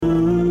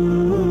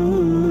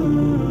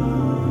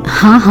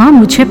हाँ,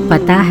 मुझे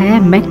पता है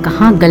मैं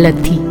कहाँ गलत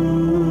थी।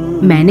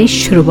 मैंने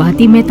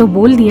शुरुआती में तो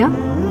बोल दिया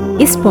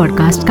इस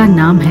पॉडकास्ट का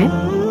नाम है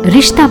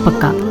रिश्ता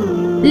पक्का,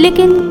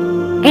 लेकिन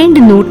एंड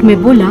नोट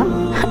में बोला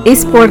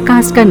इस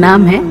पॉडकास्ट का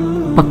नाम है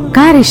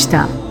पक्का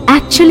रिश्ता।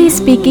 एक्चुअली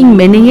स्पीकिंग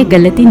मैंने ये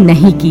गलती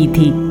नहीं की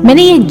थी,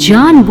 मैंने ये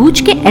जानबूझ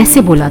के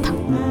ऐसे बोला था।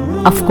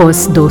 ऑफ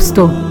कोर्स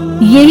दोस्तों,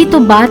 यही तो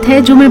बात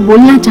है जो मैं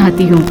बोलना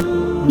चाहती हूँ।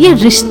 ये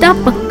रिश्ता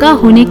पक्का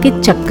होने के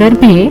चक्कर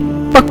में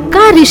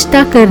पक्का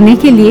रिश्ता करने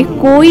के लिए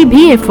कोई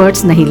भी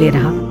एफर्ट्स नहीं ले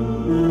रहा।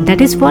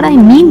 That is what I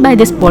mean by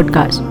this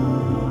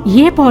podcast.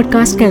 ये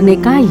पॉडकास्ट करने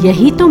का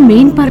यही तो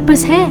मेन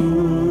पर्पस है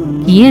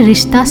कि ये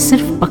रिश्ता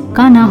सिर्फ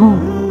पक्का ना हो।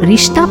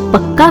 रिश्ता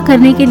पक्का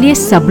करने के लिए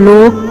सब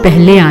लोग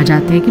पहले आ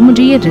जाते हैं कि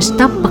मुझे ये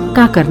रिश्ता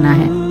पक्का करना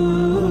है,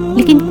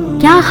 लेकिन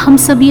क्या हम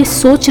सब ये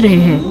सोच रहे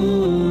हैं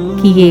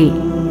कि ये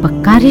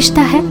पक्का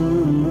रिश्ता है?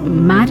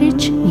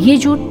 मैरिज ये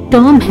जो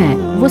टर्म है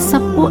वो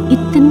सबको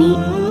इतनी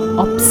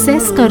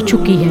ऑब्सेस कर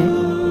चुकी है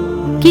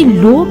कि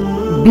लोग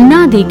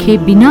बिना देखे,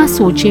 बिना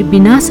सोचे,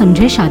 बिना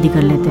समझे शादी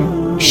कर लेते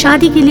हैं।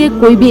 शादी के लिए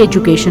कोई भी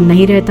एजुकेशन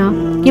नहीं रहता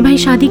कि भाई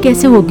शादी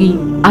कैसे होगी,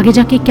 आगे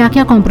जाके क्या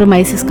क्या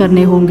कॉम्प्रोमाइजेस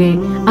करने होंगे,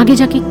 आगे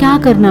जाके क्या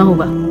करना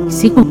होगा,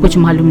 किसी को कुछ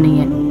मालूम नहीं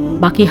है।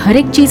 बाकी हर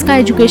एक चीज का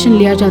एजुकेशन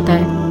लिया जाता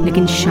है,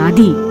 लेकिन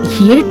शादी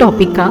ये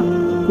टॉपिक का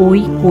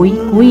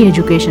कोई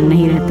एजुकेशन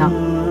नहीं रहता।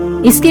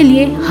 इसके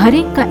लिए हर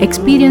एक का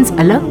एक्सपीरियंस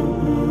अलग,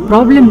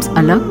 प्रॉब्लम्स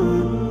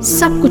अलग,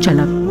 सब कुछ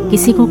अलग।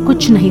 किसी को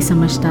कुछ नहीं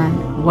समझता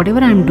है।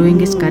 Whatever I am doing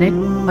is correct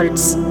or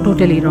it's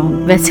totally wrong।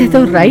 वैसे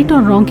तो राइट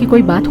और रॉन्ग की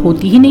कोई बात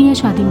होती ही नहीं है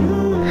शादी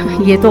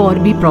में। ये तो और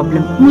भी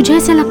प्रॉब्लम। मुझे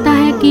ऐसा लगता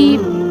है कि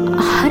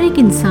हर एक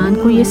इंसान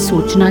को ये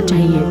सोचना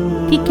चाहिए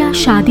कि क्या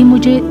शादी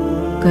मुझे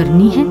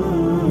करनी है,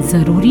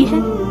 जरूरी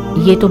है।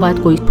 ये तो बात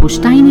कोई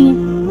सोचता ही नहीं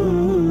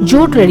है।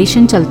 जो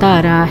ट्रेडिशन चलता आ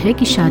रहा है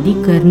कि शादी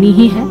करनी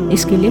ही है,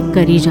 इसके लिए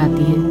करी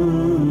जाती है,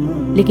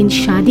 लेकिन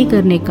शादी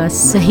करने का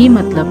सही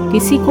मतलब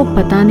किसी को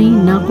पता नहीं,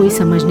 ना कोई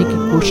समझने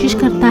की कोशिश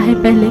करता है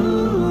पहले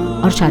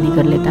और शादी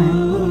कर लेता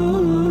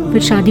है।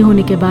 फिर शादी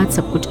होने के बाद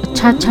सब कुछ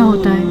अच्छा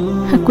होता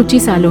है। कुछ ही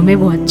सालों में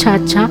वो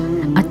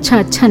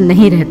अच्छा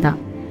नहीं रहता,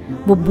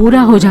 वो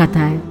बुरा हो जाता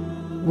है,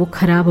 वो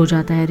खराब हो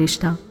जाता है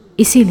रिश्ता।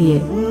 इसीलिए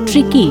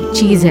ट्रिकी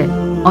चीज़ है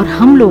और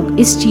हम लोग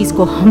इस चीज़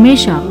को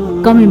हमेशा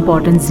कम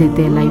इम्पोर्टेंस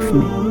देते हैं लाइफ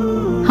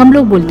में। हम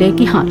लोग बोलते हैं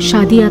कि हाँ,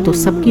 शादियाँ तो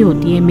सबकी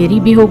होती है, मेरी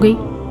भी हो गई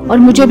और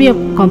मुझे भी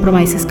अब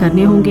कॉम्प्रोमाइज़ेस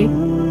करने होंगे।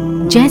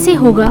 जैसे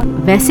होगा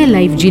वैसे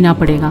लाइफ जीना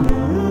पड़ेगा।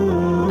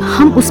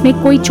 हम उसमें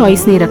कोई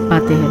चॉइस नहीं रख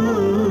पाते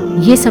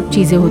हैं। ये सब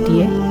चीज़ें होती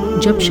है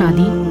जब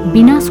शादी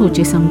बिना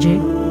सोचे समझे,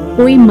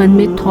 कोई मन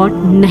में थॉट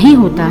नहीं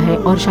होता है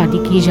और शादी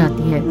की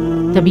जाती है,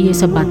 तभी ये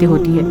सब बातें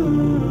होती है।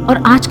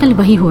 और आजकल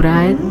वही हो रहा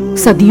है,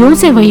 सदियों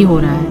से वही हो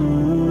रहा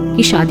है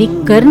कि शादी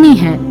करनी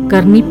है,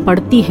 करनी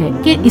पड़ती है,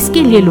 कि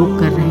इसके लिए लोग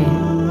कर रहे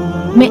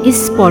हैं। मैं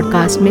इस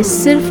पॉडकास्ट में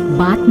सिर्फ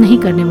बात नहीं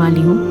करने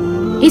वाली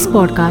हूँ, इस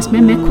पॉडकास्ट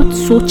में मैं खुद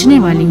सोचने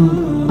वाली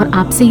हूँ और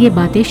आपसे ये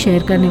बातें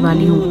शेयर करने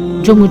वाली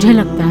हूँ जो मुझे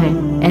लगता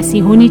है ऐसी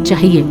होनी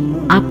चाहिए।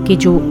 आपके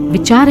जो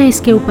विचार है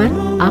इसके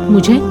ऊपर आप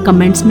मुझे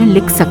कमेंट्स में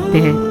लिख सकते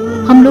हैं,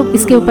 हम लोग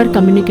इसके ऊपर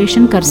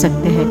कम्युनिकेशन कर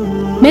सकते हैं।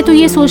 मैं तो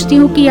ये सोचती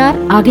हूँ कि यार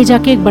आगे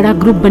जाके एक बड़ा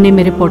ग्रुप बने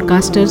मेरे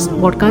पॉडकास्ट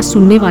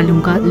सुनने वालों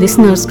का,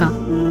 लिसनर्स का,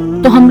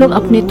 तो हम लोग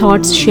अपने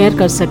थॉट्स शेयर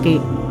कर सके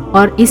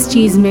और इस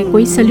चीज़ में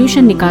कोई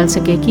सोल्यूशन निकाल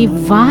सके कि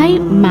why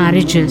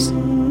marriages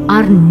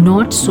are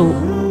not so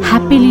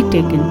happily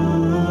taken.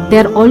 They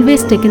are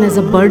always taken as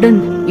a burden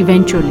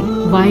eventually.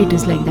 Why it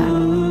is like that?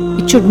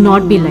 It should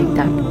not be like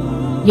that.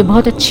 ये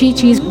बहुत अच्छी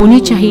चीज़ होनी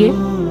चाहिए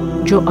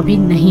जो अभी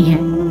नहीं है।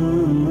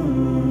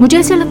 मुझे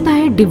ऐसा लगता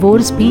है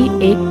डिवोर्स भी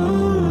एक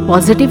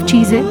पॉजिटिव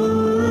चीज़ है,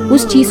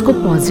 उस चीज़ को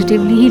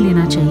पॉजिटिवली ही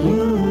लेना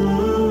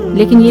चाहिए,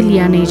 लेकिन ये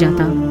लिया नहीं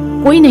जाता।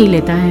 कोई नहीं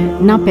लेता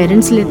है, ना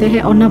पेरेंट्स लेते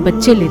हैं और ना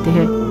बच्चे लेते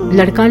हैं,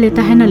 लड़का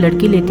लेता है ना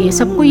लड़की लेती है।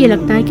 सबको ये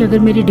लगता है कि अगर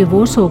मेरी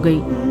डिवोर्स हो गई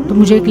तो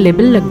मुझे एक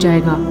लेबल लग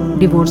जाएगा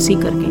डिवोर्सी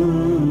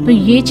करके। तो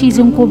ये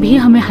चीज़ों को भी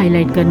हमें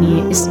हाईलाइट करनी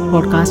है इस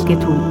पॉडकास्ट के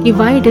थ्रू कि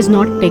why it is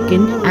not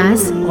taken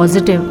as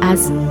positive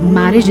as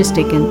marriage is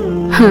taken.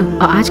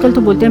 आजकल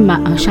तो बोलते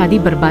हैं शादी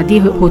बर्बादी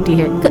होती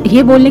है,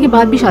 ये बोलने के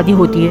बाद भी शादी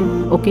होती है,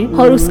 ओके।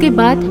 और उसके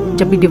बाद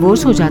जब भी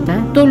डिवोर्स हो जाता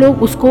है तो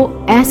लोग उसको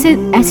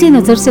ऐसे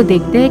नजर से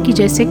देखते हैं कि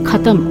जैसे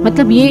खत्म,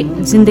 मतलब ये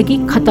जिंदगी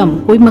खत्म,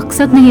 कोई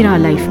मकसद नहीं रहा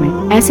लाइफ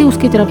में, ऐसे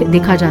उसकी तरफ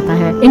देखा जाता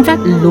है।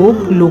 इनफैक्ट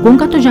लोगों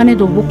का तो जाने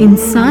दो, वो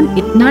इंसान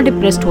इतना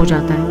डिप्रेस्ड हो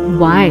जाता है।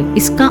 व्हाई?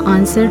 इसका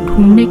आंसर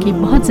ढूंढने की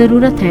बहुत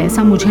जरूरत है,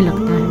 ऐसा मुझे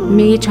लगता है।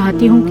 मैं ये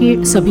चाहती हूँ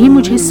कि सभी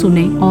मुझे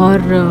सुने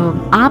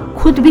और आप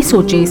खुद भी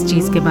सोचे इस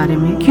चीज के बारे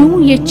में,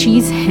 क्यों ये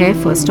चीज है।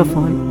 फर्स्ट ऑफ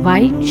ऑल,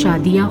 व्हाई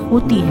शादियाँ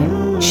होती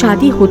है।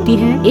 शादी होती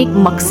है एक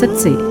मकसद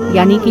से,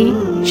 यानी कि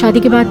शादी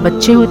के बाद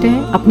बच्चे होते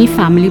हैं, अपनी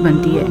फैमिली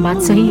बनती है,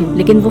 बात सही है,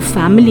 लेकिन वो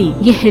फैमिली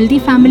ये हेल्दी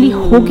फैमिली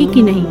होगी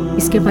कि नहीं,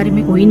 इसके बारे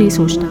में कोई नहीं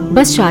सोचता।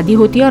 बस शादी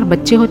होती है और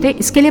बच्चे होते हैं,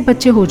 इसके लिए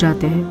बच्चे हो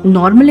जाते हैं।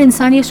 नॉर्मल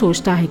इंसान ये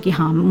सोचता है कि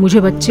हाँ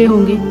मुझे बच्चे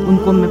होंगे,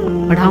 उनको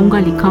मैं पढ़ाऊंगा,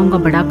 लिखाऊंगा,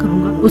 बड़ा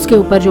करूंगा, उसके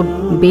ऊपर जो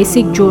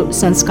बेसिक जो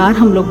संस्कार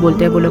हम लोग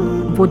बोलते हैं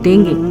वो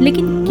देंगे।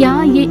 लेकिन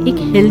क्या ये एक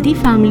हेल्दी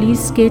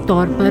फैमिलीज के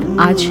तौर पर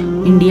आज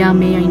इंडिया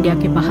में या इंडिया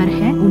के बाहर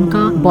है, उनका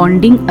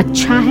बॉन्डिंग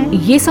अच्छा है,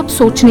 ये सब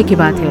सोचने की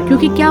बात है।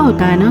 क्योंकि क्या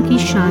होता है ना कि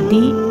शादी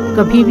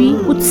कभी भी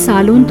कुछ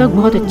सालों तक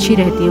बहुत अच्छी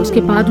रहती है,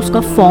 उसके बाद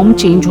उसका फॉर्म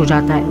चेंज हो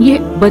जाता है। ये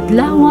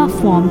बदला हुआ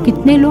फॉर्म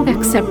कितने लोग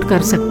एक्सेप्ट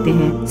कर सकते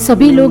हैं?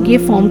 सभी लोग ये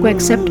फॉर्म को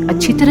एक्सेप्ट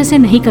अच्छी तरह से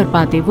नहीं कर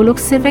पाते, वो लोग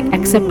सिर्फ एक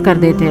एक्सेप्ट कर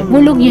देते हैं।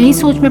 वो लोग यही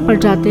सोच में पड़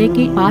जाते हैं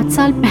कि 5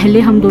 साल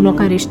पहले हम दोनों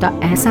का रिश्ता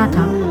ऐसा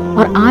था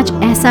और आज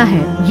ऐसा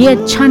है, ये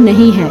अच्छा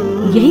नहीं है।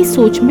 यही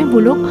सोच में वो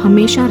लोग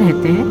हमेशा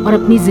रहते हैं और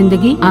अपनी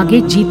जिंदगी आगे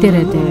जीते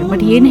रहते हैं।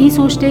 बट ये नहीं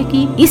सोचते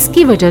कि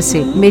इसकी वजह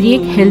से मेरी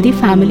एक हेल्दी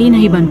फैमिली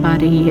नहीं बन पा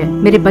रही है,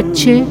 मेरे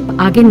बच्चे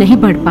आगे नहीं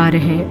बढ़ पा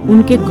रहे हैं,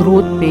 उनके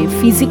ग्रोथ पे,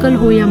 फिजिकल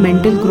हो या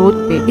मेंटल ग्रोथ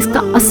पे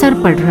इसका असर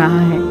पड़ रहा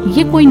है।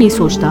 ये कोई नहीं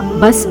सोचता।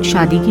 बस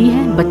शादी की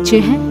है, बच्चे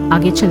हैं,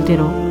 आगे चलते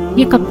रहो।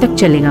 ये कब तक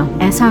चलेगा?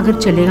 ऐसा अगर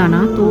चलेगा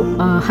ना तो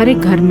हर एक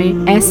घर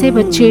में ऐसे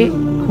बच्चे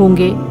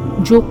होंगे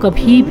जो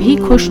कभी भी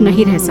खुश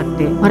नहीं रह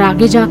सकते और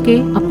आगे जाके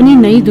अपनी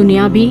नई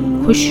दुनिया भी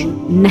खुश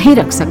नहीं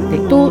रख सकते।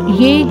 तो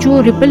ये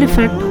जो रिपल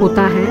इफेक्ट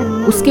होता है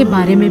उसके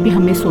बारे में भी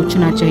हमें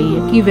सोचना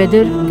चाहिए कि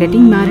weather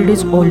getting married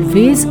is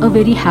always a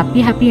very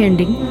happy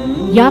ending,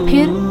 या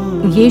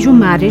फिर ये जो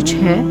मैरिज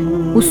है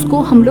उसको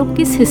हम लोग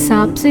किस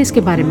हिसाब से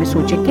इसके बारे में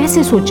सोचे,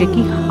 कैसे सोचे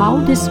कि how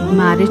this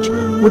marriage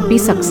would be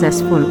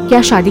successful.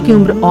 क्या शादी की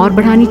उम्र और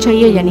बढ़ानी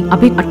चाहिए? यानी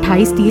अभी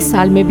 28-30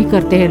 साल में भी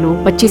करते हैं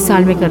लोग, 25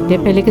 साल में करते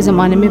हैं। पहले के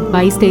जमाने में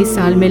 22-23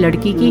 साल में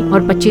लड़की की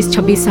और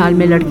 25-26 साल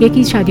में लड़के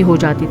की शादी हो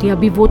जाती थी।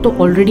 अभी वो तो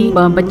ऑलरेडी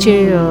बच्चे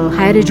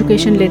हायर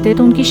एजुकेशन लेते हैं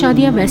तो उनकी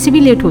शादियां वैसे भी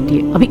लेट होती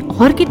है। अभी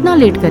और कितना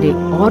लेट करे?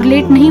 और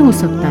लेट नहीं हो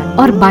सकता है।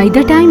 और बाय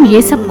द टाइम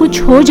ये सब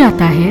कुछ हो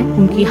जाता है,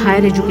 उनकी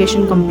हायर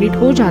एजुकेशन कंप्लीट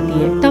हो जाती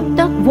है, तब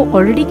तक वो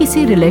ऑलरेडी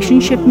किसी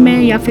रिलेशनशिप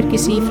में या फिर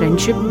किसी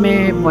फ्रेंडशिप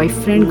में,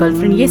 बॉयफ्रेंड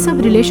गर्लफ्रेंड, ये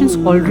सब रिलेशंस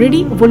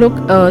ऑलरेडी वो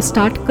लोग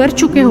स्टार्ट कर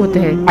चुके होते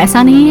हैं।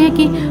 ऐसा नहीं है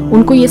कि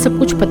उनको ये सब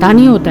कुछ पता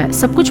नहीं होता है,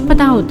 सब कुछ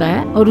पता होता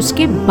है। और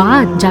उसके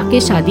बाद जाके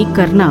शादी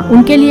करना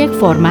उनके लिए एक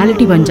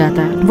फॉर्मेलिटी बन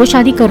जाता है। वो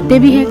शादी करते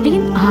भी है,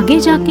 लेकिन आगे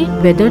जाके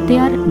whether they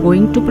are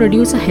going to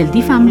produce a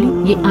healthy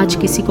family, ये आज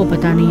किसी को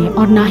पता नहीं है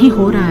और ना ही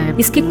हो रहा है।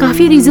 इसके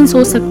काफी रीजंस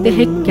हो सकते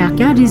हैं, क्या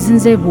क्या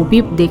रीजंस है वो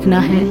भी देखना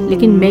है।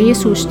 लेकिन मैं ये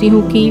सोचती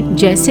हूँ कि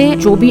जैसे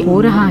जो भी हो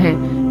रहा है,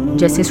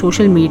 जैसे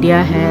सोशल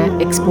मीडिया है,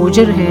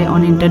 एक्सपोजर है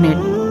ऑन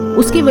इंटरनेट,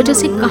 उसकी वजह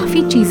से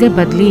काफी चीजें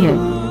बदली है।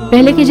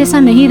 पहले के जैसा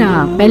नहीं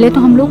रहा। पहले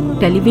तो हम लोग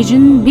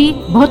टेलीविजन भी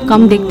बहुत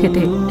कम देखते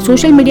थे,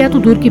 सोशल मीडिया तो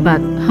दूर की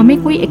बात,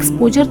 हमें कोई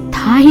एक्सपोजर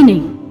था ही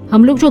नहीं।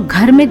 हम लोग जो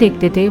घर में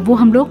देखते थे वो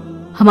हम लोग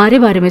हमारे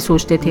बारे में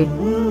सोचते थे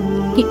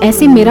कि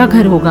ऐसे मेरा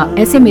घर होगा,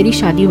 ऐसे मेरी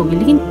शादी होगी।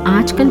 लेकिन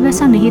आजकल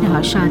वैसा नहीं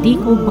रहा, शादी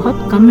को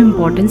बहुत कम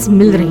इम्पोर्टेंस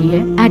मिल रही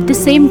है। एट द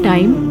सेम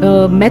टाइम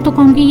मैं तो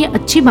कहूँगी ये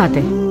अच्छी बात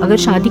है अगर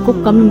शादी को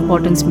कम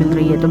इम्पोर्टेंस मिल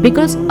रही है तो,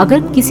 बिकॉज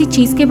अगर किसी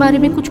चीज के बारे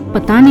में कुछ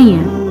पता नहीं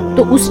है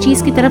तो उस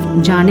चीज की तरफ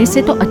जाने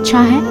से तो अच्छा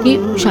है कि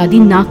शादी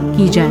ना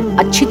की जाए।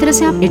 अच्छी तरह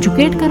से आप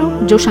एजुकेट करो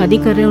जो शादी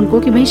कर रहे हैं उनको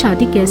कि भाई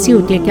शादी कैसी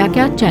होती है, क्या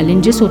क्या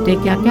चैलेंजेस होते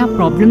हैं, क्या क्या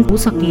प्रॉब्लम हो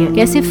सकती है,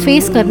 कैसे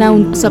फेस करना है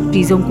उन सब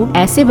चीजों को।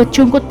 ऐसे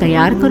बच्चों को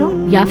तैयार करो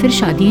या फिर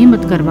शादी ही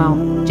मत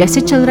करवाओ।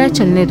 जैसे चल रहा है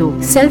चलने दो।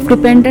 सेल्फ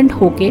डिपेंडेंट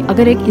होके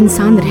अगर एक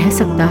इंसान रह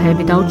सकता है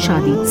विदाउट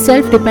शादी,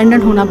 सेल्फ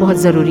डिपेंडेंट होना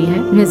बहुत जरूरी है।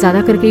 मैं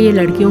ज्यादा करके ये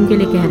लड़कियों के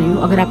लिए कह रही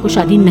हूँ, अगर आपको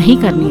शादी नहीं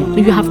करनी है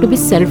तो you have to be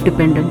self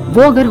dependent.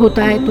 वो अगर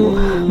होता है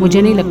तो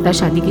मुझे नहीं लगता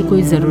शादी की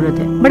कोई जरूरत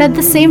है। But at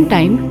the same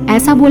time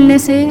ऐसा बोलने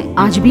से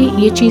आज भी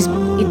ये चीज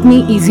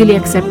इतनी इजीली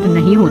एक्सेप्ट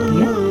नहीं होती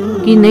है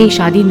कि नहीं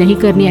शादी नहीं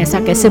करनी, ऐसा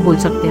कैसे बोल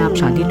सकते हैं आप,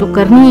 शादी तो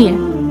करनी ही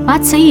है।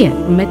 बात सही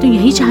है, मैं तो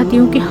यही चाहती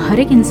हूँ कि हर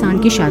एक इंसान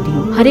की शादी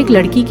हो, हर एक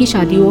लड़की की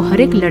शादी हो,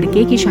 हर एक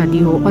लड़के की शादी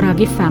हो और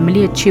आगे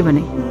फैमिली अच्छी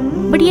बने।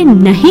 बट ये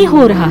नहीं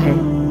हो रहा है,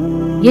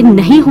 ये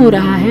नहीं हो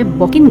रहा है।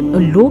 लेकिन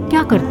लोग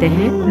क्या करते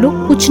हैं,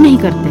 लोग कुछ नहीं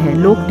करते हैं,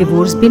 लोग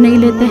डिवोर्स भी नहीं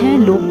लेते हैं,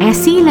 लोग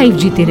ऐसी ही लाइफ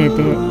जीते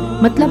रहते हैं।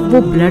 मतलब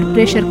वो ब्लड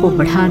प्रेशर को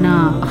बढ़ाना,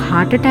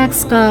 हार्ट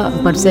अटैक्स का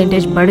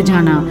परसेंटेज बढ़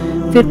जाना,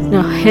 फिर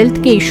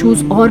हेल्थ के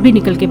इश्यूज और भी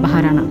निकल के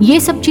बाहर आना, ये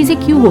सब चीजें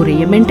क्यों हो रही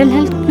है? मेंटल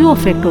हेल्थ क्यों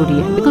अफेक्ट हो रही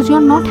है? Because you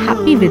are not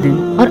happy with in.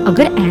 और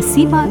अगर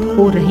ऐसी बात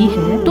हो रही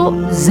है तो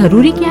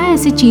जरूरी क्या है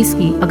ऐसी चीज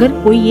की? अगर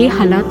कोई ये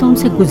हालातों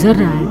से गुजर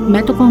रहा है,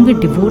 मैं तो कहूँगी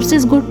divorce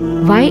is good.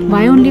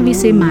 Why only we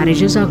say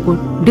marriages are good?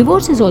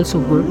 Divorce is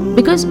also good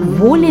because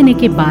वो लेने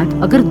के बाद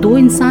अगर दो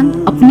इंसान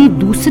अपनी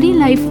दूसरी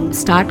लाइफ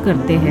स्टार्ट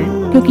करते हैं,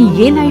 क्योंकि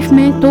ये लाइफ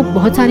में तो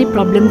बहुत सारी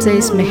प्रॉब्लम्स है,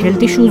 इसमें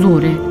हेल्थ इश्यूज हो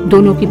रहे हैं,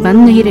 दोनों की बन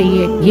नहीं रही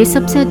है। ये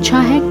सबसे अच्छा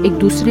है एक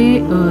दूसरे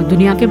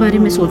दुनिया के बारे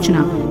में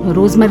सोचना,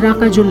 रोजमर्रा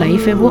का जो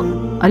लाइफ है वो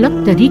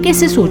अलग तरीके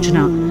से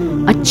सोचना,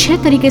 अच्छे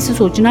तरीके से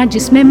सोचना,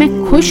 जिसमें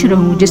मैं खुश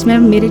रहूं, जिसमें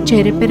मेरे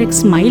चेहरे पर एक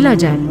स्माइल आ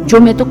जाए, जो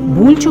मैं तो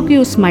भूल चुकी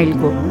हूँ स्माइल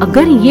को।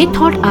 अगर ये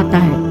थॉट आता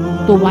है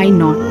तो व्हाई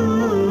नॉट।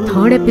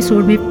 3rd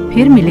एपिसोड में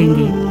फिर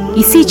मिलेंगे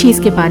इसी चीज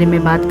के बारे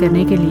में बात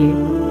करने के लिए।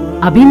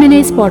 अभी मैंने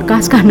इस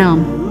पॉडकास्ट का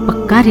नाम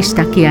पक्का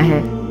रिश्ता किया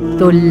है,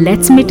 तो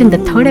let's meet in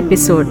the 3rd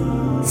episode.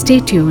 Stay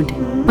tuned.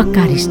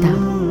 पक्का रिश्ता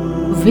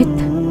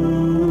विथ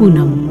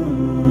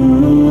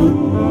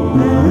पूनम।